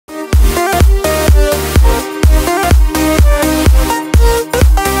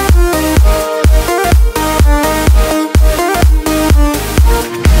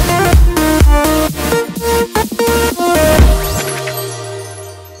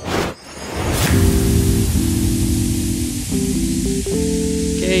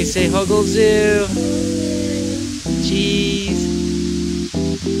Okay, say Hogle Zoo. Cheese.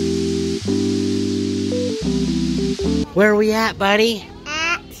 Where are we at, buddy?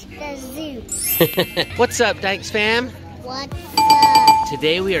 At the zoo. What's up, Dyches fam? What's up?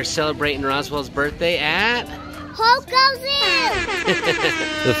 Today we are celebrating Roswell's birthday at Hogle Zoo.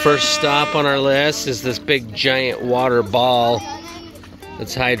 The first stop on our list is this big giant water ball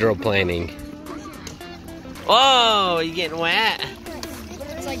that's hydroplaning. Whoa, you getting wet?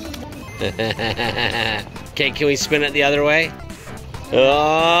 Okay, can we spin it the other way?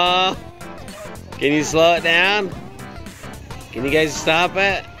 Oh, can you slow it down? Can you guys stop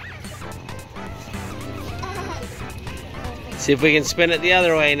it? See if we can spin it the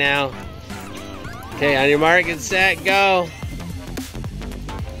other way now. Okay, on your mark and set, go.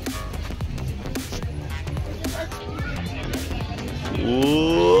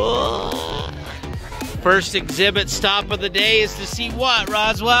 Whoa. First exhibit stop of the day is to see what,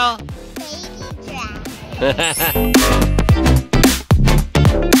 Roswell? Baby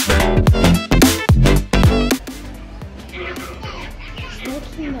giraffe.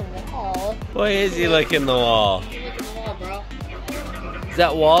 Looking the wall. Boy, is he licking the wall. Look at the wall, bro. Does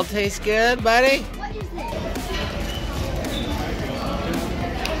that wall taste good, buddy? What is this?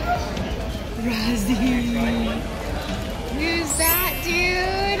 Rosie. Who's that,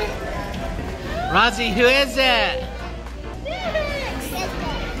 dude? Rosie, who is it?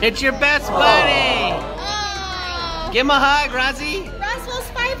 It's your best buddy. Oh. Give him a hug, Rosie. Roswell's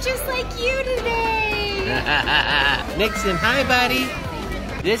 5 just like you today. Nixon, hi, buddy.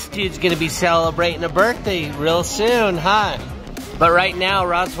 This dude's gonna be celebrating a birthday real soon, huh? But right now,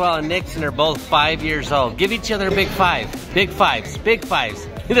 Roswell and Nixon are both 5 years old. Give each other a big five. Big fives, big fives.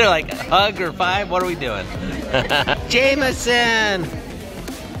 They're like, hug or five? What are we doing? Jameson!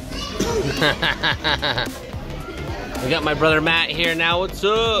 We got my brother Matt here now. What's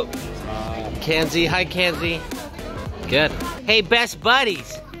up? Kenzie, hi Kenzie. Good. Hey, best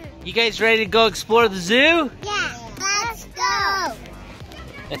buddies. You guys ready to go explore the zoo? Yeah, let's go.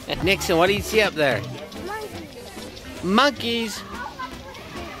 Nixon, what do you see up there? Monkeys.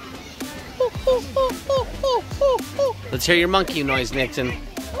 Let's hear your monkey noise, Nixon.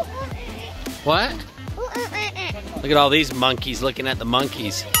 What? Look at all these monkeys looking at the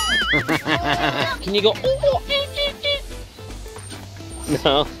monkeys. Can you go?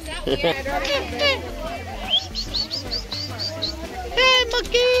 No. Hey,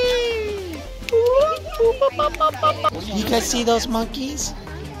 monkey! You guys see those monkeys?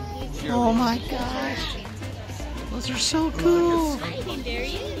 Oh my gosh. Those are so cool.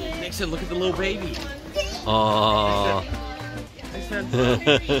 Nixon, look at the little baby. Oh.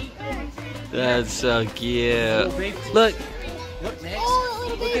 That's so cute. Look.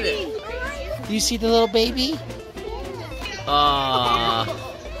 Oh, Look at it. Do you see the little baby? Aww.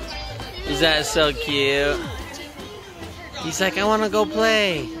 Is that so cute? He's like, I want to go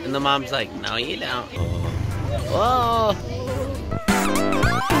play. And the mom's like, no, you don't. Whoa.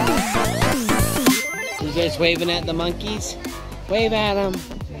 You guys waving at the monkeys? Wave at them.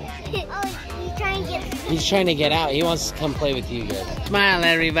 He's trying to get out. He wants to come play with you guys. Smile,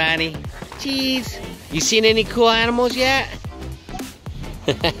 everybody. Cheese. You seen any cool animals yet?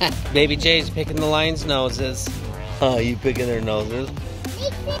 Baby Jay's picking the lion's noses. Oh, you picking their noses?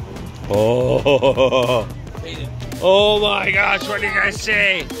 Oh. Oh my gosh, what do you guys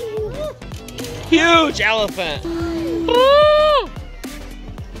see? Huge elephant.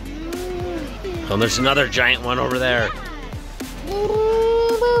 Oh, there's another giant one over there.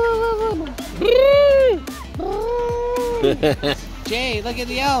 Jay, look at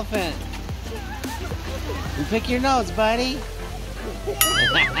the elephant. You pick your nose, buddy.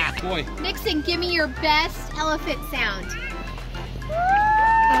 Boy. Nixon, give me your best elephant sound.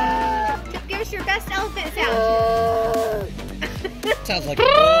 Give us your best elephant sound. Sounds like a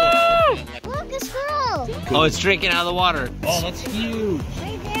bull. Look, a squirrel. Oh, it's drinking out of the water. Oh, that's huge.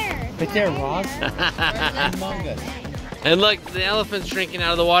 Right there. Right there, Ross. Humongous. And look, the elephant's drinking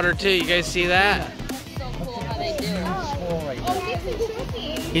out of the water too. You guys see that? So cool how they do it.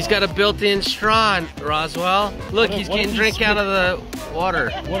 He's got a built-in straw, Roswell. Look, he's getting drink out of the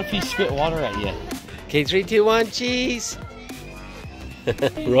water. What if he spit water at you? Okay, 3, 2, 1, cheese.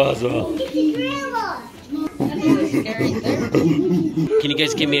 Roswell. Gorilla. Can you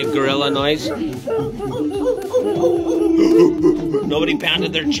guys give me a gorilla noise? Nobody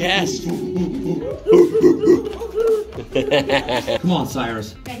pounded their chest. Come on,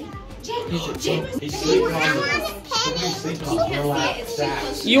 Cyrus.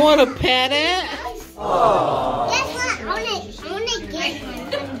 You want to pet it? Guess what? I wanna get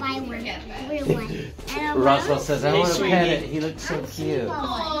one. Buy one. Real one. Roswell says, I want to sweetie. pet it. He looks so cute.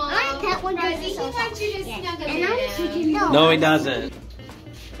 I pet one Rosie, just he so wants you to snuggle And I'm down. teaching no. No, he doesn't.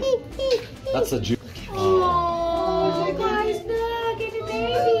 That's a Jew. Oh, guys, look at the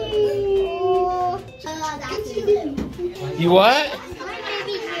baby. You what?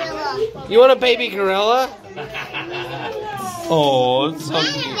 You want a baby gorilla? Oh, it's so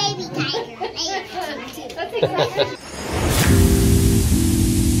cute. Baby tiger. That's exciting.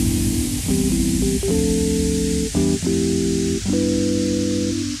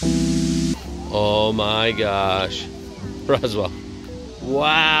 Oh my gosh. Roswell.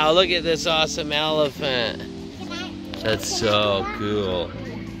 Wow, look at this awesome elephant. That's so cool.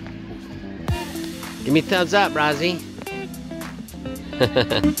 Give me a thumbs up, Rosie.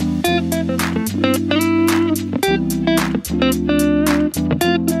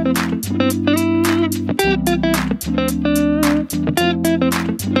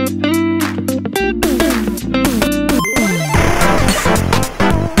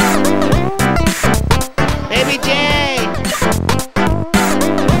 Baby Jay!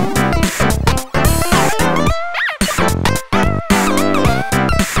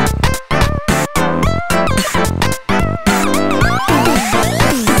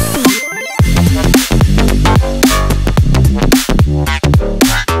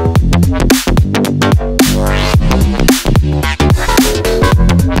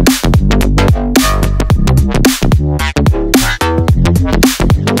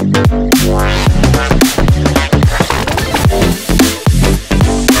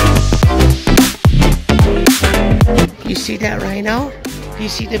 You see that rhino? You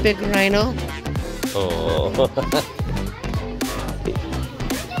see the big rhino? Oh.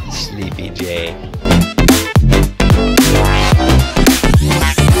 Sleepy Jay.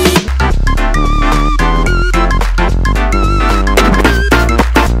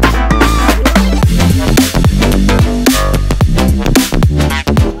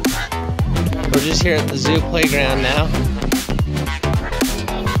 We're just here at the zoo playground now.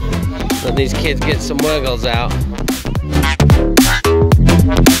 Let these kids get some wiggles out.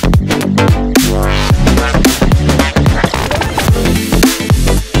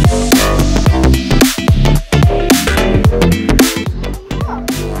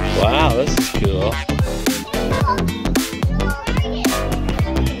 Wow, this is cool.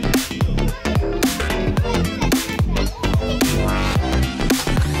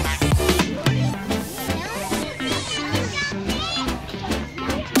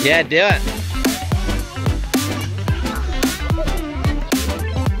 Yeah, do it.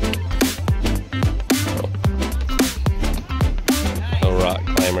 No rock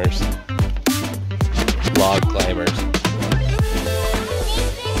climbers. Log climbers.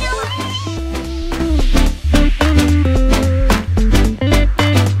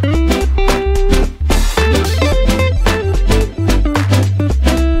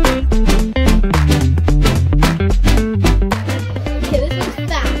 Okay, this one's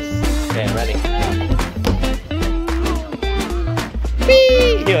fast. Okay, ready?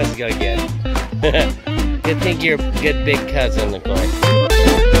 Whee! He wants to go again. Good think you're a good big cousin, Nicole. Here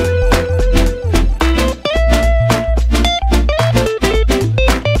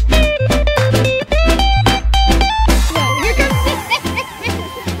comes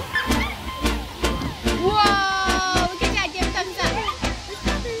Whoa! Look at that. Give a thumbs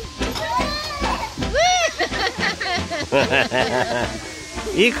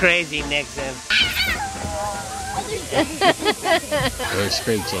up. You crazy, Nixon. We're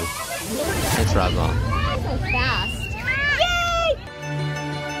screeching. It's Roswell. So fast.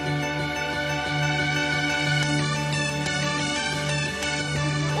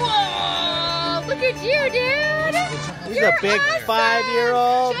 Whoa! Look at you, dude! He's You're a big awesome.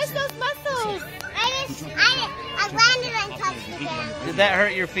 5-year-old. Just those muscles. I landed and touched the ground. Did that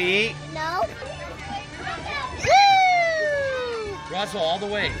hurt your feet? No. Woo! Roswell, all the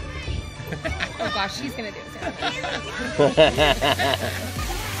way. Oh gosh, she's gonna do it.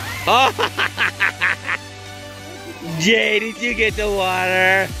 Oh. Jay, did you get the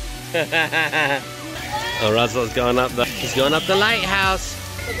water? Oh, Russell's going up he's going up the lighthouse.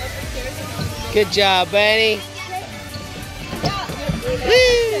 Good job, buddy.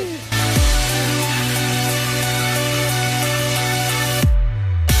 Woo!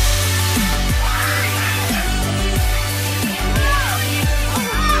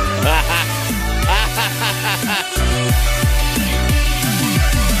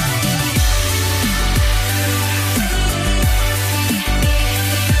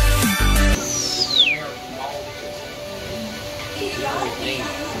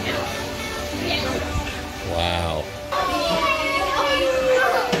 Wow.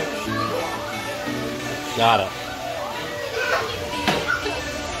 Got it.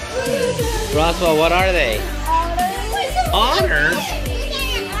 Roswell, what are they? Otters?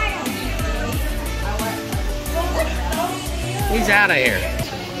 He's out of here.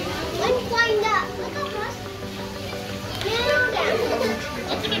 Let's find out. Look up, Russ.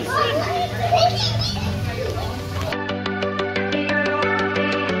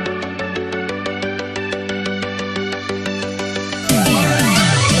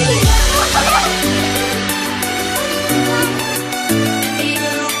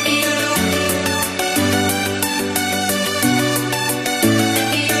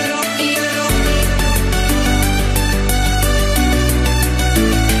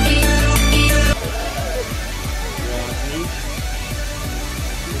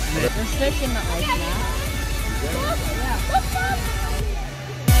 There's fish in the ice now.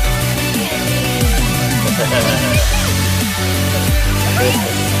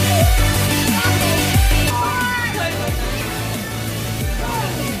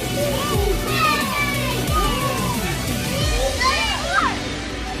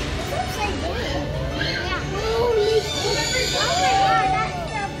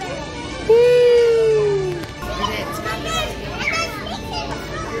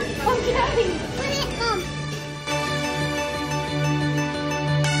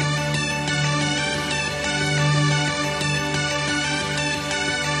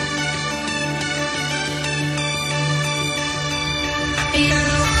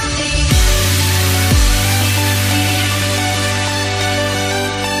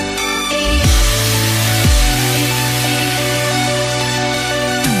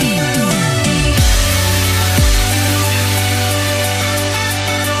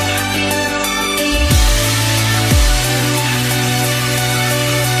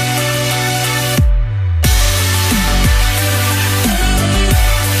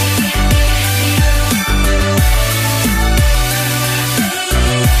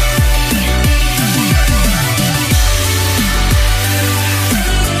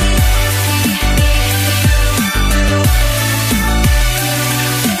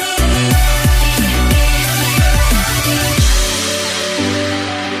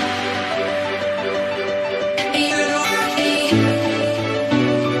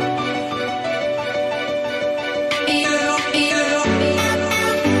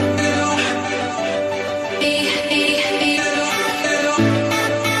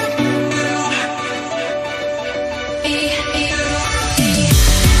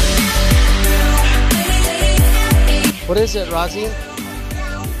 What is it, Rosie?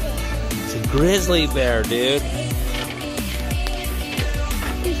 It's a grizzly bear, dude.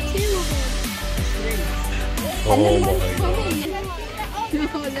 Oh my god.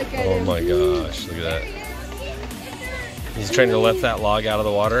 Oh my gosh, look at that. He's trying to lift that log out of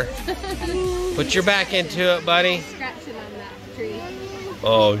the water. Put your back into it, buddy. Scratching on that tree.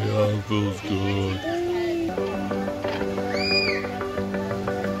 Oh yeah, it feels good.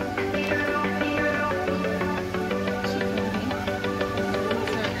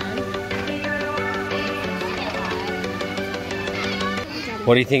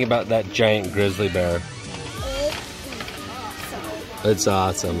 What do you think about that giant grizzly bear? It's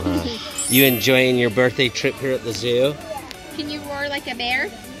awesome, huh? You enjoying your birthday trip here at the zoo? Can you roar like a bear?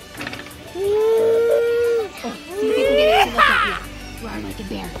 Oh, see if you can get it to look at you. Roar like a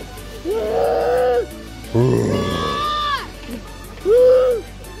bear.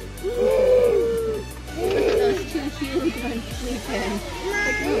 Those two huge ones sleeping.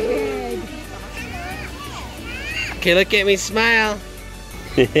 Look how big. Okay, look at me, smile.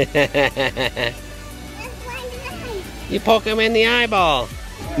 You poke him in the eyeball.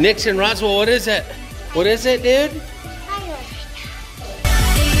 Nixon, Roswell, what is it? What is it, dude?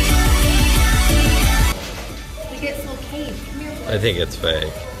 I think it's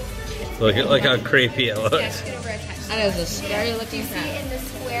fake. Look how creepy it looks. That is a scary looking crab. In the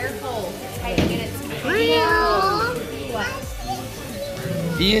square hole. It's hiding in its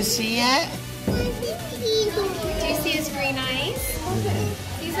What? Do you see it? Do you see his green eyes?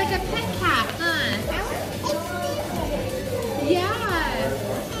 He's like a pet cat, huh? Yeah.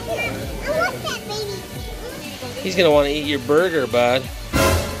 I want that baby. He's gonna want to eat your burger, bud.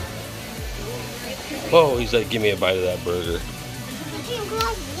 Whoa, he's like, give me a bite of that burger.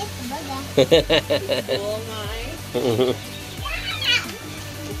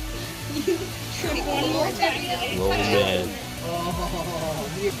 Oh man.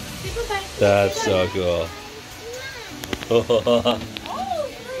 That's so cool.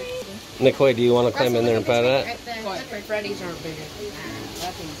 Nicole, do you want to climb in there and pet it? Freddy's aren't bigger.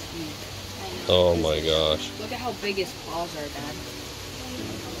 That thing's huge. Oh my gosh. Look at how big his paws are, Dad.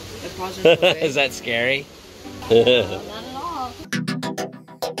 It paws are so big. Is that scary? Not at all.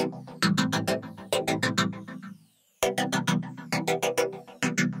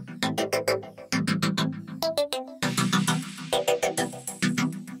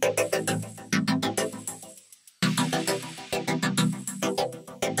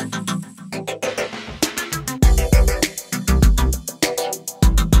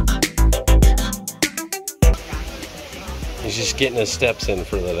 He's just getting his steps in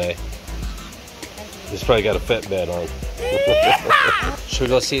for the day. He's probably got a Fitbit on. Should we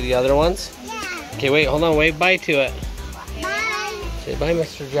go see the other ones? Yeah. Okay, wait, hold on, wave bye to it. Bye. Say bye,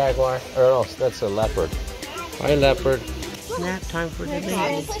 Mr. Jaguar. Or no, that's a leopard. Bye, leopard. Nap time for the baby. Not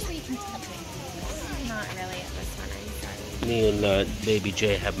really at this one, I'm sorry. Me and baby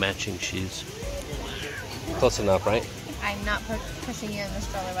Jay have matching shoes. Close enough, right? I'm not pushing you in the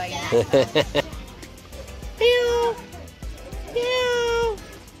stroller while you're not. Meow. Meow.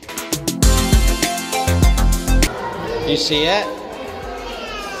 You see it?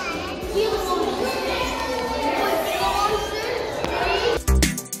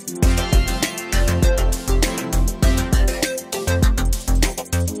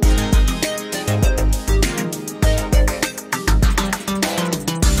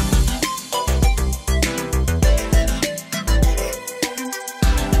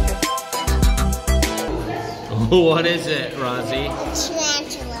 What is it, Rosie?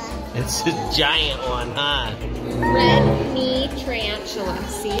 Tarantula. It's a giant one, huh? Red knee tarantula.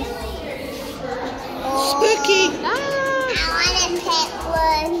 See? Spooky. Ah. I want to pet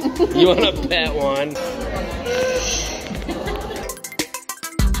one. You want to pet one?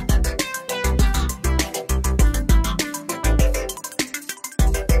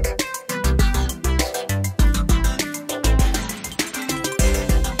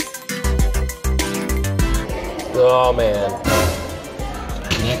 Oh man.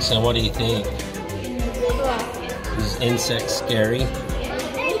 Nixon, what do you think? Is insects scary?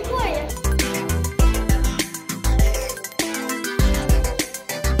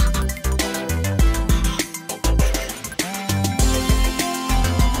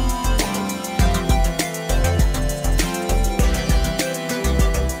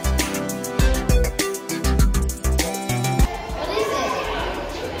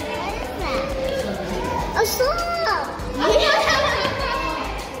 A sloth.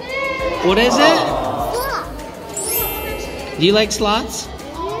 What is it? Sloth. Do you like sloths?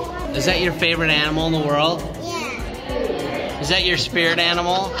 Is that your favorite animal in the world? Yeah. Is that your spirit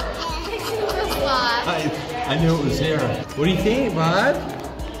animal? Sloth. I knew it was here. What do you think, bud?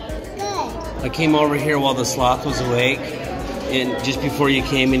 Good. I came over here while the sloth was awake, and just before you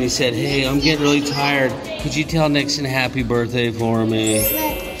came in, he said, "Hey, I'm getting really tired. Could you tell Nixon happy birthday for me?"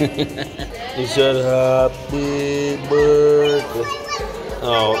 He said, "Happy birthday."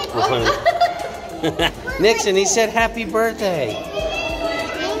 Oh, we're playing. Nixon, he said, "Happy birthday."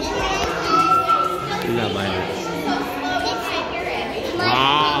 You're not mine.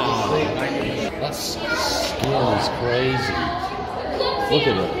 Wow. That skin is crazy. Look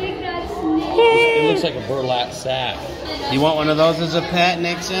at it. It looks like a burlap sack. You want one of those as a pet,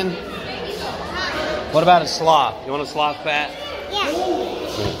 Nixon? What about a sloth? You want a sloth pet? Yeah.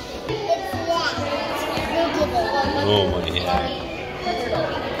 Oh my God.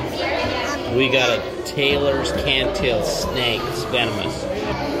 We got a Taylor's Cantil snake. It's venomous.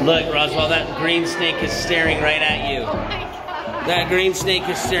 Look, Roswell, that green snake is staring right at you. That green snake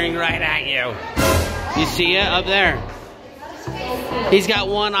is staring right at you. You see it up there? He's got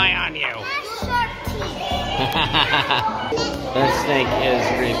one eye on you. That snake is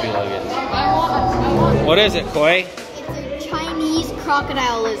creepy looking. What is it, Koi? It's a Chinese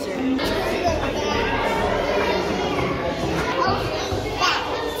crocodile lizard.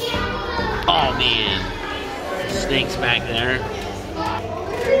 Oh man, snake's back there.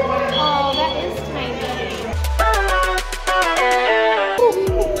 Oh, that is tiny.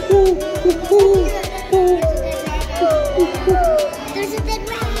 There's a dead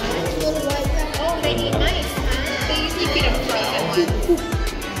rabbit. Oh, they eat mice, huh? They usually feed them frozen ones.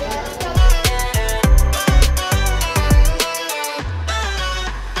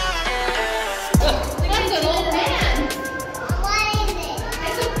 That's an old man. What is it?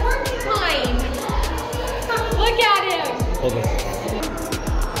 It's a porcupine. Look at him. Hold on.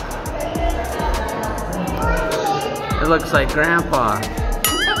 It looks like Grandpa.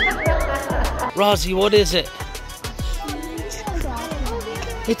 Rosie, what is it?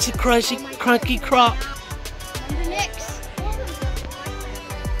 It's a crunchy, crunky croc. Mix.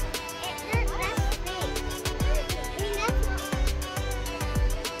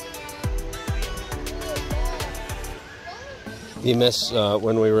 You miss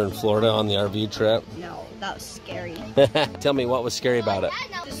when we were in Florida on the RV trip? No, that was scary. Tell me, what was scary about it?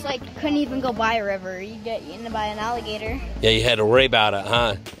 Just like couldn't even go by a river. You get eaten by an alligator. Yeah, you had to worry about it,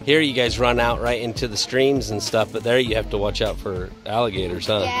 huh? Here you guys run out right into the streams and stuff, but there you have to watch out for alligators,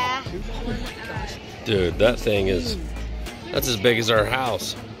 huh? Yeah. Dude, that thing is, that's as big as our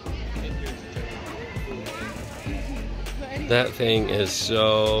house. That thing is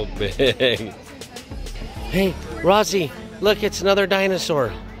so big. Hey, Rosie, look, it's another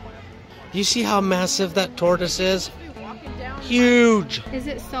dinosaur. You see how massive that tortoise is? Huge. Is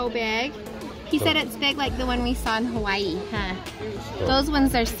it so big? He said it's big like the one we saw in Hawaii, huh? Those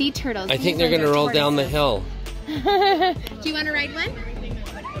ones are sea turtles. I think they're going to roll down the hill. Do you want to ride one? Do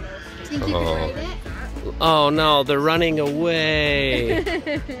you think you can ride it? Oh no, they're running away.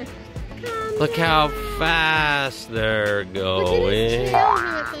 Look how fast they're going.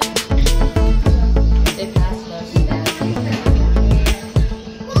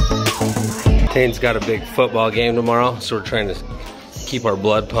 Tane's got a big football game tomorrow, so we're trying to keep our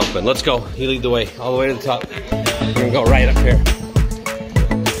blood pumping. Let's go. You lead the way, all the way to the top. We're gonna go right up here.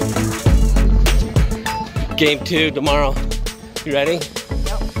 Game 2 tomorrow. You ready?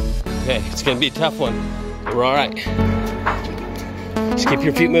 Yep. Okay, it's gonna be a tough one. We're all right. Just keep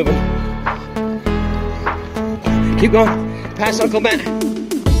your feet moving. Keep going. Pass Uncle Matt.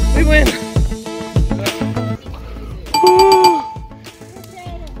 We win.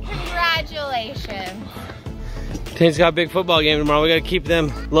 Congratulations. Tane's got a big football game tomorrow. We gotta keep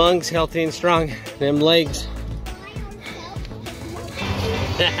them lungs healthy and strong. Them legs.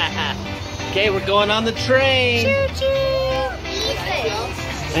 Okay, we're going on the train. Choo-choo.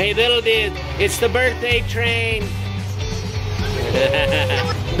 Hey, little dude, it's the birthday train.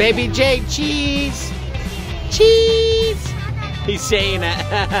 Baby Jake, cheese. Cheese. He's saying it.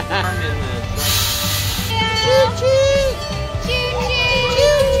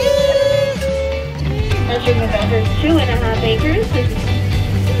 Measuring the boundaries 2.5 acres.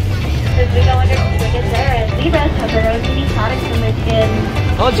 As we go under the wicket there, and zebras have their own unique products in their skin.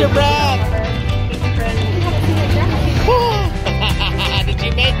 Hold your breath. Did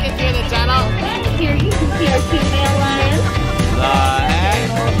you make it through the tunnel? Here you can see our 2 male lions. The heck?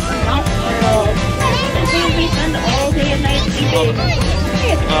 We spend all day and night sleeping.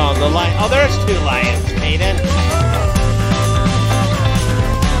 Oh, the lion. Oh, there's 2 lions, Aiden.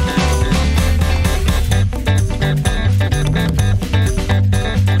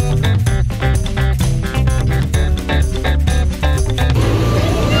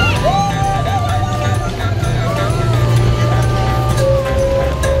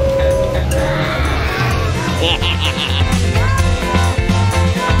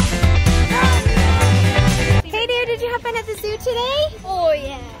 Hey dear, did you have fun at the zoo today? Oh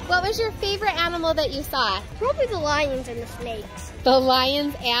yeah. What was your favorite animal that you saw? Probably the lions and the snakes. The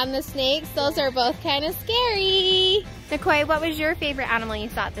lions and the snakes. Those are both kind of scary. Nikoi, what was your favorite animal you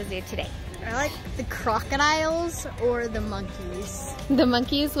saw at the zoo today? I like the crocodiles or the monkeys. The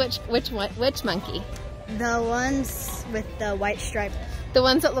monkeys? Which monkey? The ones with the white stripe. The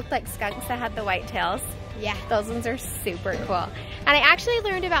ones that looked like skunks that had the white tails? Yeah. Those ones are super cool. And I actually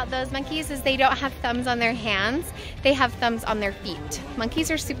learned about those monkeys is they don't have thumbs on their hands. They have thumbs on their feet. Monkeys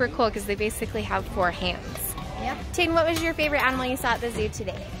are super cool because they basically have 4 hands. Yep. Tane, what was your favorite animal you saw at the zoo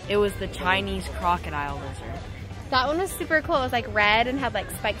today? It was the Chinese crocodile lizard. That one was super cool. It was like red and had like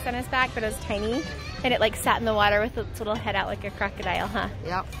spikes on his back, but it was tiny. And it like sat in the water with its little head out like a crocodile, huh?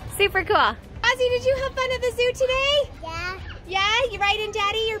 Yep. Super cool. Ozzy, did you have fun at the zoo today? Yeah. Yeah? You riding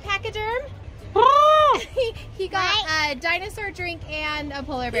Daddy, your pachyderm? He got a dinosaur drink and a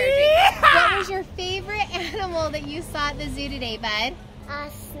polar bear drink. What was your favorite animal that you saw at the zoo today, bud? A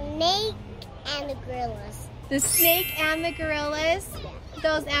snake and the gorillas. The snake and the gorillas?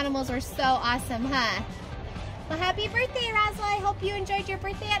 Those animals were so awesome, huh? Well, happy birthday, Roswell. I hope you enjoyed your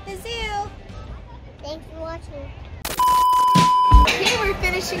birthday at the zoo. Thanks for watching. Okay, we're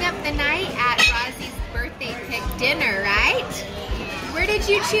finishing up the night at Rosie's birthday pick dinner, right? Where did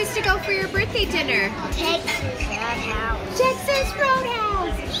you choose to go for your birthday dinner? Texas Roadhouse. Texas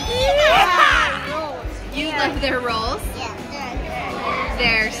Roadhouse! Yeah. You love their rolls? Yeah.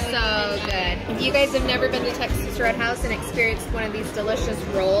 They're so good. If you guys have never been to Texas Roadhouse and experienced one of these delicious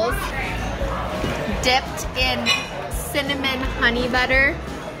rolls dipped in cinnamon honey butter,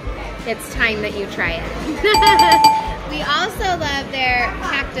 it's time that you try it. We also love their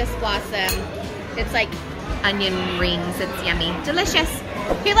cactus blossom. It's like onion rings. It's yummy. Delicious.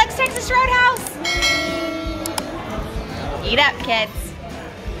 Who likes Texas Roadhouse? Eat up, kids.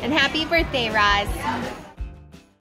 And happy birthday, Roz.